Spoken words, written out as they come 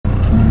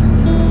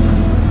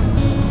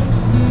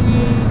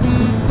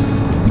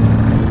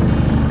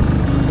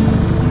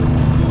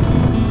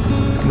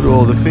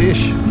Follow the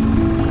fish.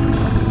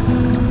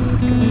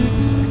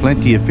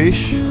 Plenty of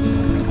fish.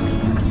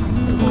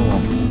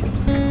 Oh.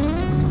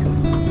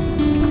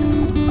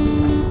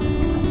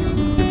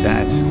 Look at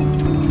that.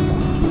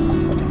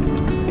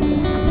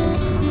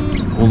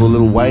 All the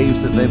little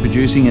waves that they're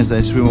producing as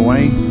they swim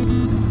away.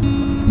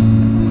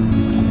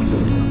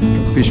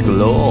 Fish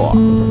galore.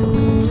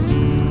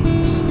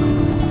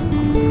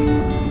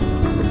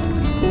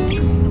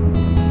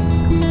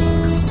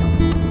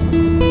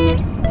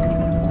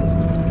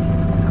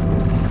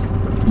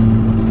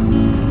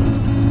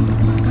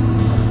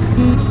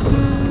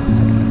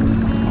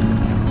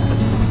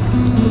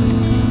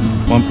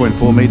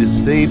 .4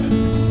 meters deep.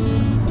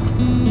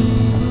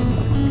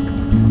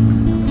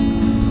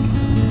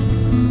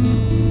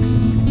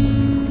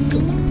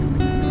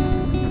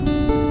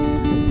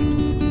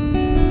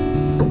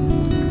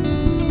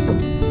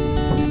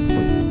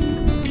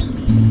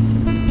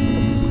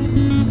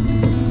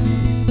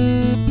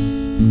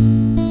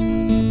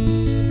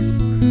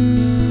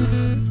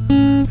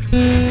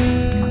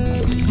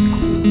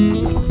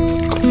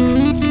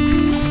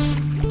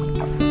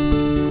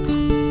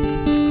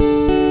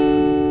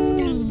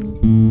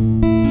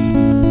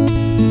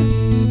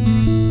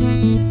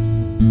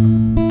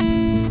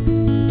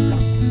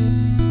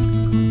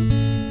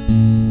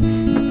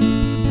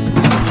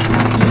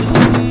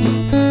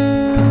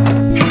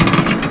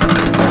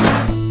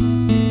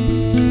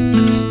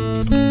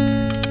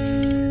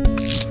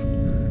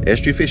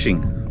 Estuary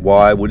fishing,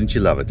 why wouldn't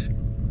you love it?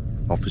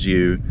 Offers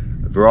you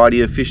a variety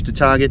of fish to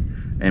target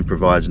and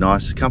provides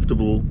nice,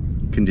 comfortable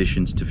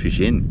conditions to fish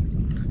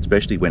in,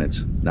 especially when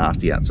it's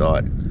nasty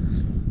outside.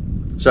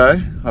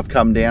 So I've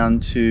come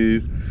down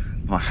to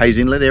my Hayes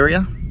Inlet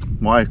area,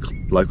 my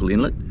local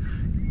inlet,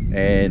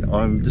 and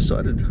I've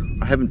decided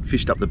I haven't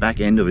fished up the back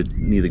end of it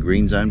near the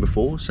green zone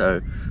before, so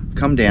I've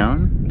come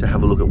down to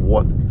have a look at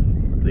what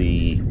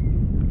the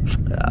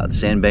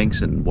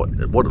sandbanks and what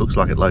it looks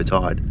like at low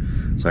tide,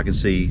 so I can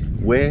see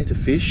where to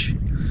fish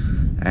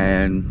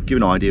and give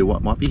an idea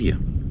what might be here.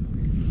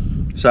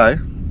 So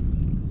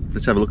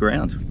let's have a look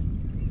around.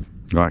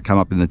 Right, come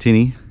up in the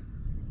tinny,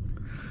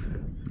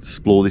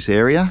 explore this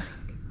area.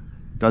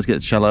 It does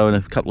get shallow in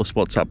a couple of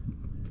spots up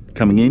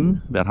coming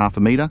in, about half a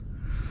metre.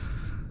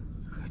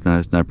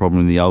 There's no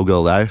problem with the old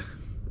girl though,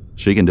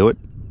 she can do it.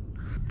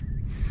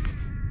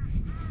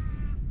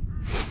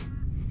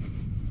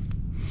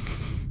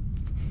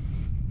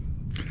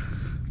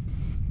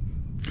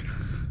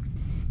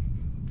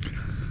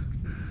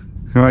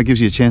 Alright,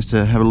 gives you a chance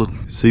to have a look,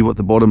 see what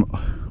the bottom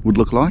would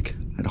look like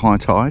at high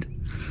tide,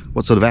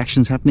 what sort of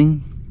action's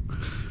happening,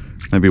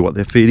 maybe what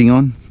they're feeding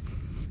on.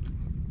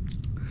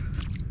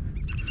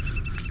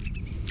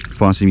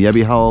 Find some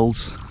yabby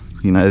holes,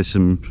 you know, there's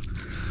some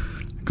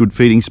good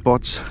feeding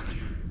spots.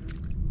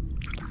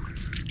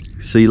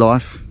 Sea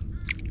life.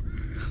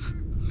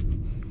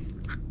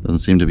 Doesn't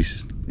seem to be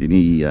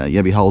any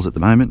yabby holes at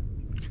the moment.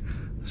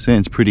 The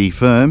sand's pretty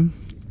firm,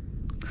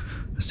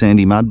 a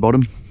sandy mud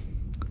bottom.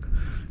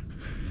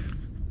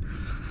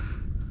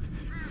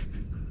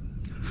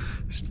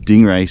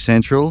 Stingray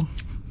Central.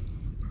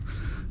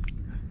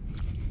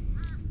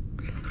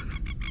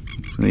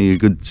 There are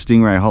good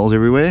stingray holes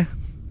everywhere.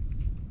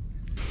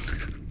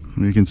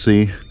 And you can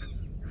see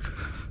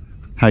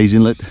Hayes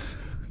Inlet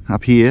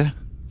up here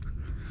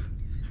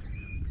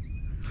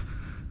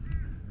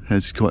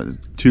has quite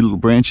two little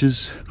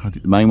branches. I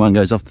think the main one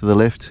goes off to the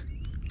left.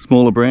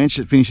 Smaller branch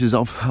that finishes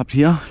off up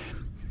here.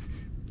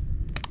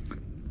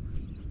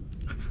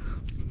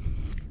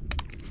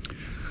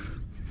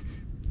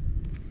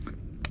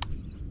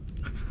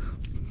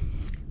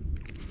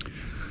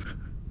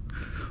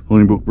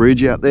 Bolingbrook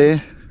Bridge out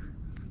there.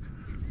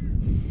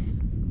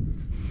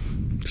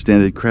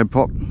 Standard crab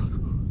pot,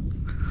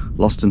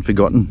 lost and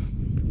forgotten.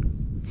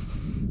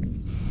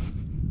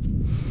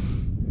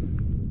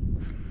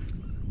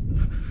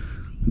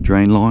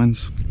 Drain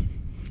lines.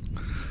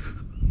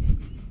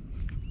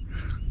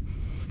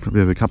 Probably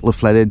have a couple of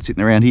flatheads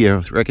sitting around here,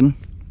 I reckon.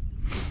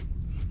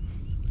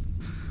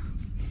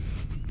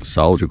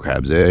 Soldier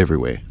crabs, they're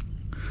everywhere.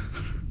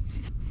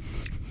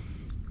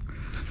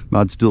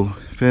 Mud's still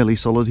fairly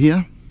solid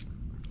here.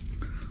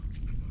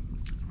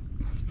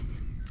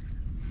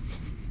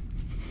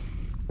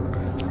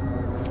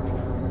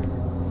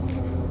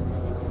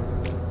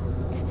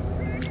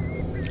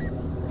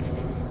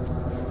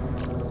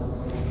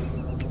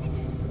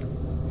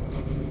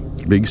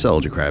 Big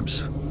soldier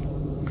crabs.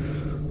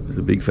 They're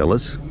the big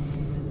fellas.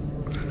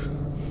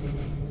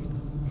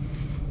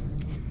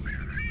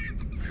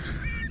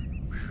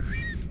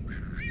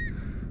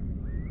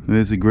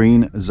 There's a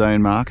green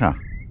zone marker.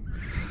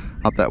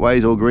 Up that way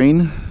is all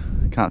green.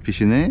 Can't fish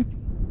in there.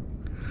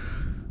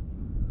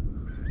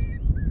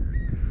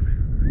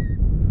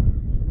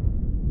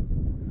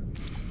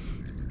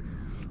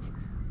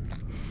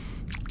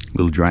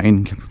 Little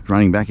drain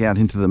running back out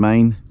into the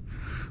main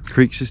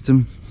creek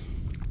system.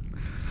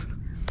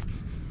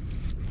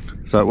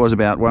 So it was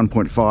about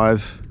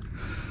 1.5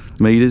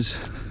 meters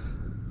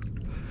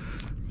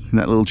in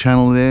that little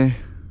channel there.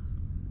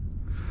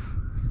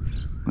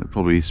 That'd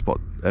probably spot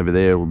over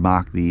there will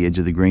mark the edge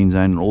of the green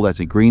zone, and all that's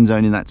a green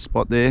zone in that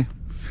spot there.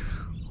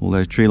 All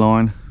those tree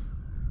line,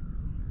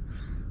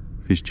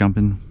 fish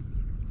jumping.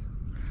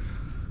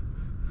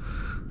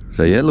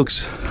 So yeah, it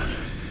looks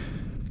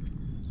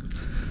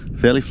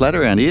fairly flat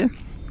around here.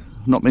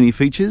 Not many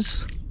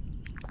features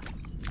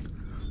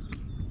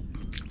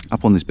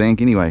up on this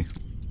bank anyway.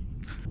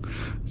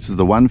 This is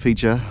the one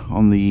feature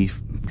on the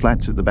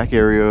flats at the back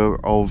area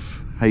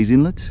of Hayes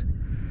Inlet.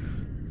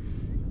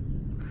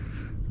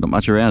 Not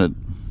much around it.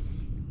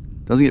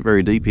 Doesn't get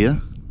very deep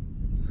here.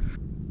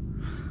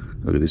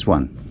 Look at this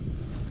one.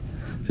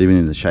 It's even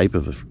in the shape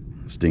of a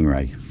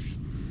stingray.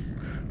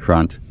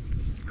 Front.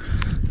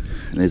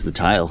 And there's the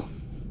tail.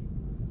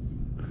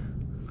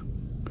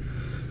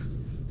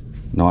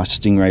 Nice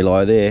stingray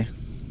lie there.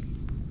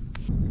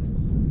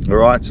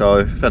 Alright, so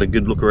I've had a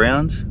good look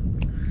around.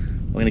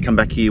 I'm going to come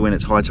back here when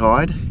it's high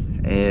tide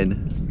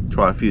and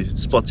try a few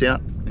spots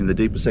out in the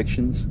deeper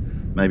sections.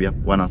 Maybe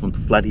one up on the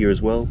flat here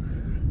as well,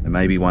 and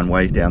maybe one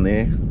way down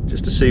there,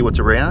 just to see what's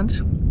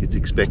around. You'd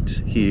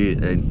expect here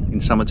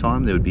in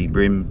summertime there would be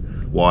bream,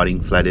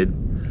 whiting, flathead,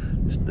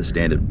 the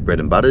standard bread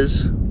and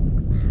butters.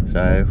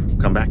 So we'll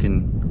come back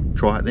and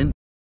try it then.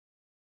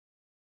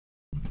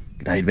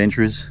 G'day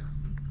adventurers.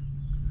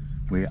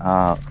 We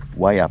are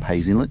way up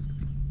Hayes Inlet.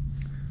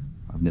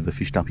 I've never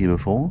fished up here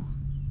before,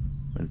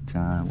 but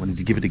wanted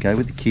to give it a go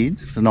with the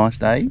kids. It's a nice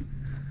day,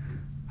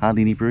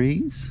 hardly any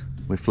breeze.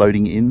 We're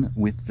floating in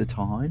with the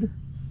tide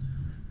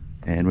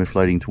and we're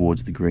floating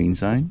towards the green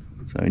zone.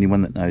 So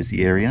anyone that knows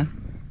the area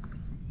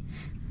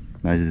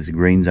knows there's a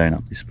green zone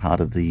up this part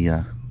of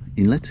the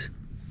inlet.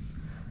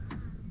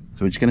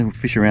 So we're just going to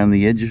fish around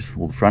the edge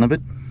or the front of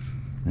it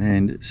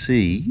and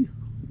see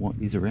what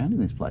is around in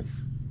this place.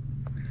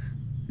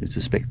 I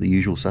suspect the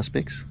usual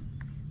suspects: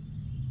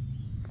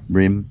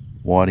 bream,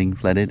 whiting,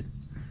 flathead,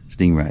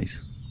 stingrays.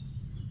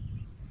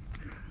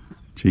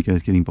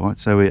 Chico's getting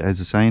bites. So as I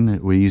was saying,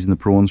 we're using the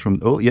prawns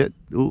from, oh yeah,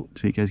 oh,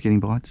 Chico's getting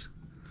bites.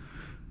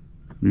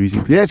 We're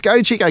using, yeah, let's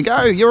go Chico,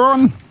 go, you're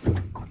on,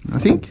 I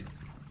think.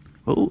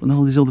 Oh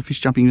no, there's all the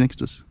fish jumping next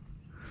to us.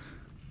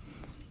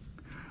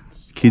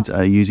 Kids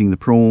are using the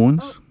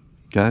prawns.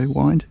 Go,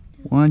 wind,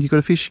 you got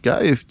a fish,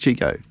 go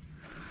Chico.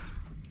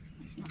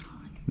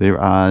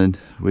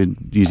 We're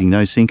using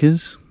no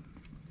sinkers.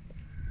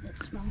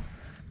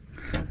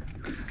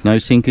 No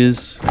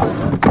sinkers.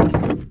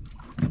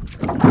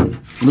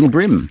 Little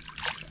bream.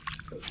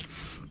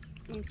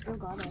 You still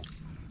got it.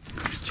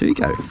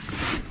 Chico.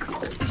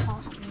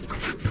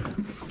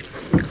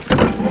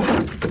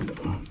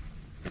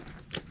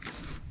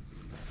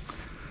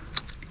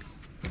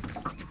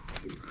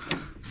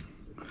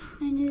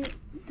 And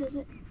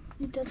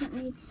it doesn't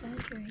need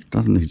surgery.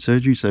 Doesn't need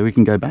surgery, so we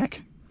can go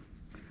back.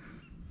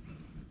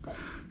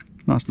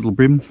 Nice little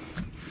bream.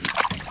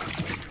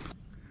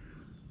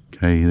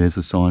 Okay, there's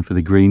the sign for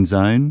the green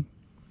zone.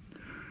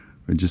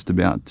 We're just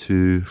about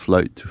to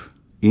float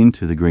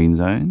into the green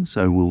zone,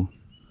 so we'll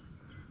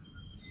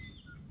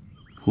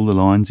pull the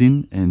lines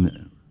in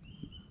and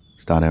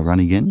start our run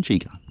again,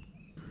 Chica.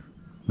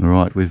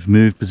 Alright, we've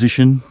moved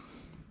position.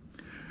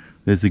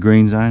 There's the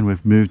green zone.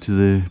 We've moved to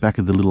the back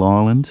of the little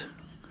island.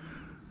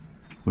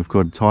 We've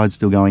got a tide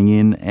still going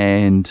in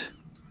and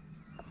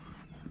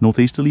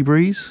northeasterly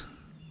breeze,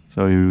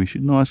 so we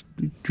should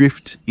nicely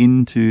drift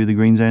into the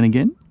green zone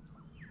again.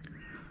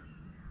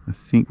 I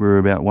think we're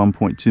about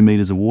 1.2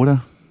 meters of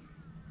water.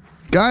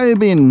 Go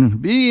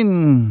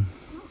bin!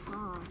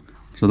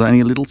 So they're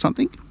only a little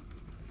something.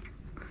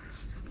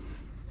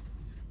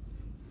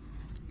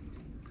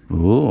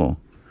 Oh,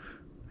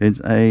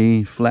 it's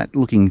a flat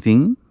looking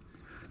thing.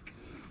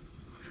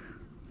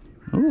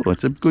 Oh,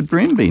 it's a good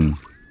bream bin.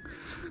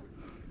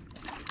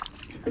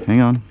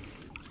 Hang on,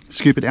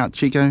 scoop it out,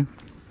 Chico.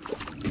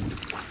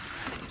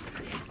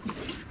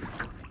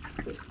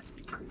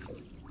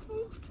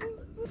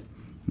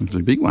 It's a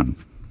big one.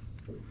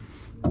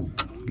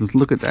 Just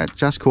look at that,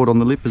 just caught on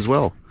the lip as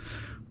well.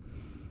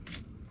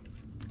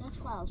 That's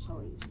why I was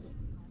so easy.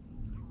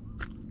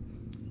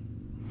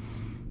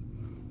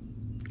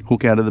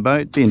 Hook out of the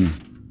boat, bin,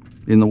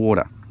 in the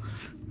water.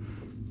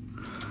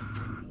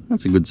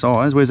 That's a good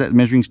size. Where's that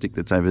measuring stick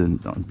that's over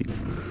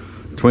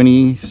the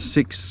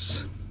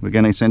 26? We're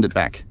going to send it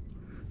back.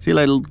 See you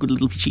later, good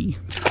little fishy.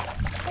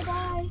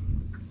 Bye-bye.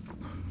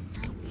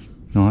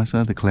 Nice,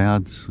 the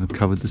clouds have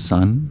covered the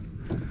sun.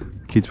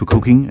 Kids were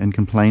cooking and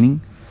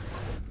complaining.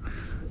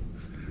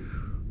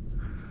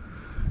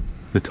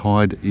 The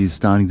tide is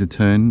starting to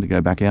turn to go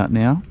back out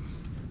now,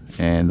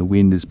 and the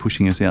wind is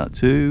pushing us out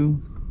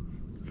too.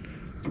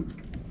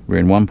 We're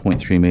in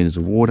 1.3 meters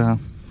of water.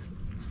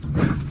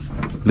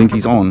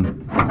 Blinky's on.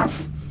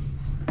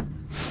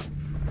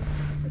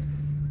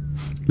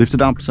 Lift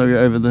it up so you're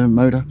over the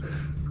motor.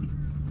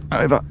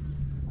 Over.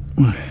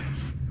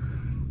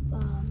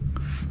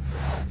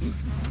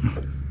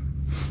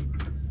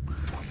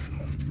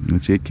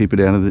 That's it. Keep it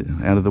out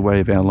of the way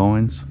of our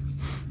lines.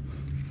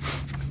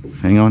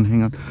 Hang on,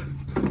 hang on.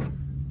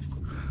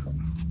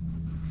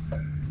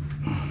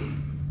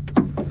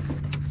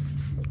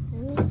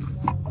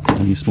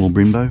 Only a small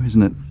brimbo,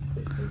 isn't it?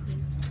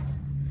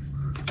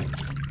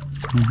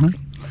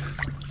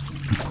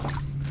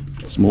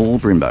 Small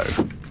brimbo.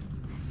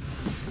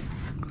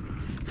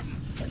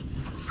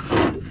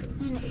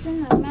 And it's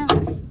in the mouth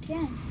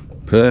again.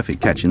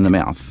 Perfect catch in the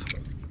mouth.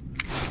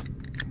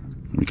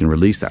 We can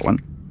release that one.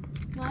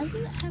 Why does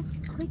it have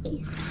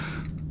clickies?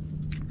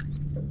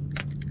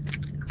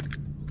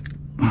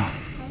 Why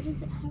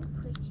does it have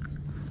clickies?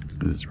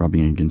 Because it's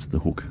rubbing against the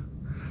hook.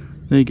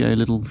 There you go,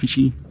 little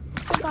fishy.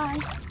 Bye.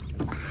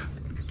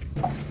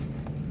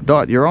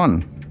 Dot, you're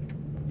on.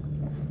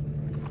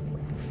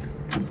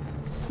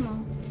 Small.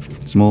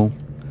 Small.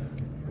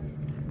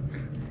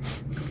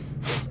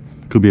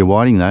 Could be a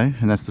whiting though,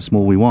 and that's the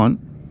small we want.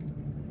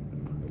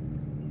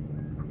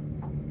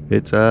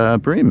 It's a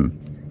bream.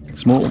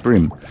 Small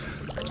bream.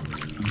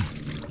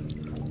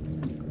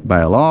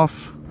 Bail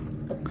off.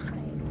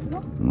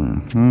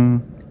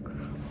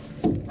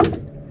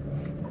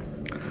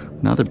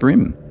 Another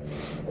bream.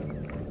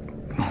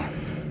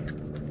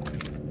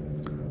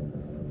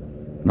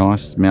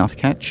 Nice mouth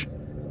catch.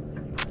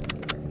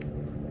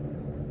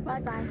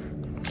 Bye-bye.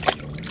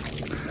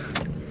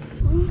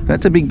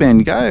 That's a big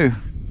bend. Go.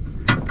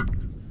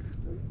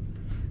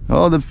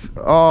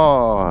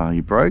 Oh,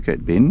 you broke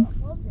it, Ben.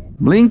 What was it?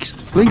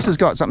 Blinks has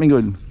got something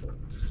good.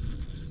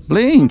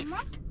 Blink.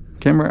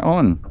 Camera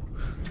on.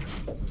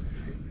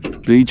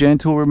 Be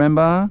gentle,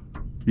 remember?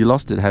 You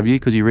lost it, have you?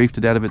 Because you reefed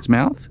it out of its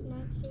mouth?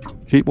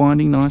 Keep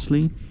winding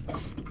nicely.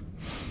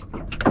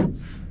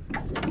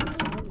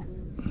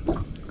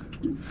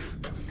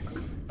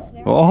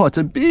 Oh, it's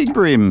a big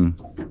bream.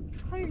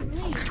 Holy.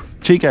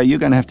 Chico, you're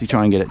going to have to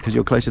try and get it because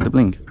you're closer to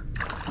Blink.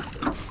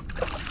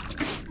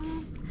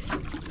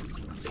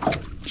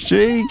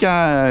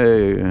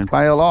 Chico,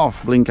 bail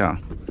off, Blinker.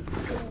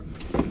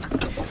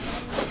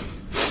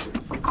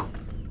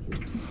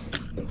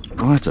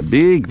 Oh, it's a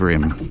big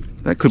bream.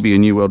 That could be a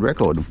new world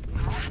record.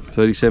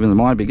 37 is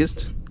my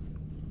biggest.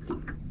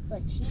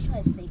 But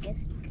Chico's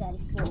biggest,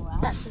 34,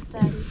 right? That's a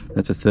 30.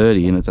 That's a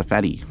 30 and it's a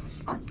fatty.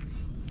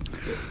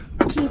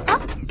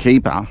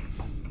 Keeper,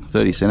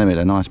 30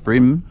 centimetre, nice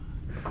brim.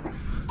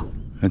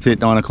 That's it,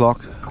 9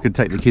 o'clock. Could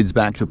take the kids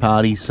back to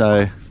parties,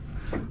 so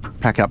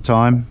pack up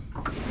time.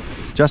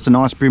 Just a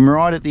nice brim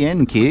right at the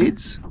end,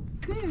 kids.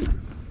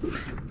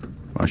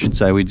 I should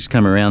say we just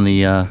come around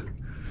the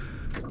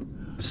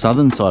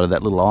southern side of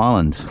that little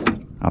island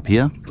up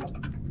here.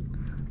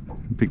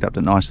 Picked up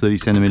that nice 30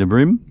 centimetre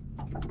brim.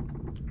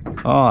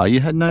 Oh, you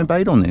had no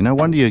bait on there. No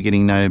wonder you're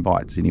getting no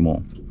bites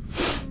anymore.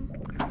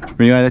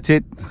 Anyway, that's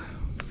it.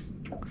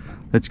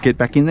 Let's get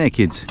back in there,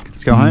 kids.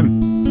 Let's go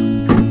home.